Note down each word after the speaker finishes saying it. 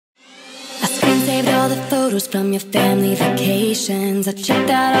saved all the photos from your family vacations. I checked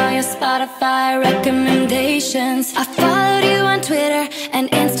out all your Spotify recommendations. I followed you on Twitter and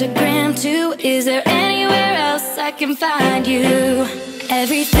Instagram too. Is there anywhere else I can find you?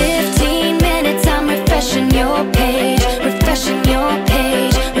 Every 15 minutes I'm refreshing your page, refreshing your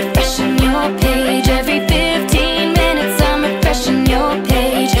page, refreshing your page. Every 15 minutes I'm refreshing your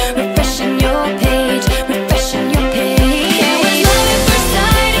page, refreshing your page, refreshing your page. It was love at first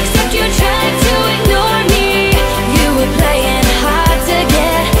sight, except you tried to ignore me. You were playing hard to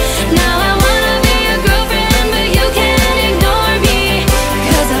get. Now I wanna be your girlfriend, but you can't ignore me,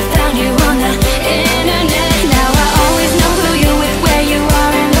 'cause I found you on the internet. Now I always know who you with, where you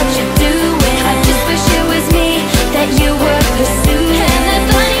are and what you're doing. I just wish it was me that you were pursuing. And the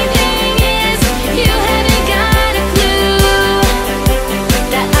funny thing is, you haven't got a clue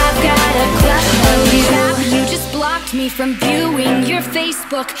that I've got a crush on you. Crap, you just blocked me from viewing your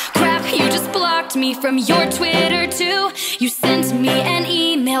Facebook. Crap, you just blocked me from your Twitter too. You sent me an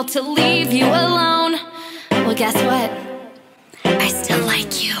email to leave you alone. Well, guess what? I still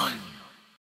like you.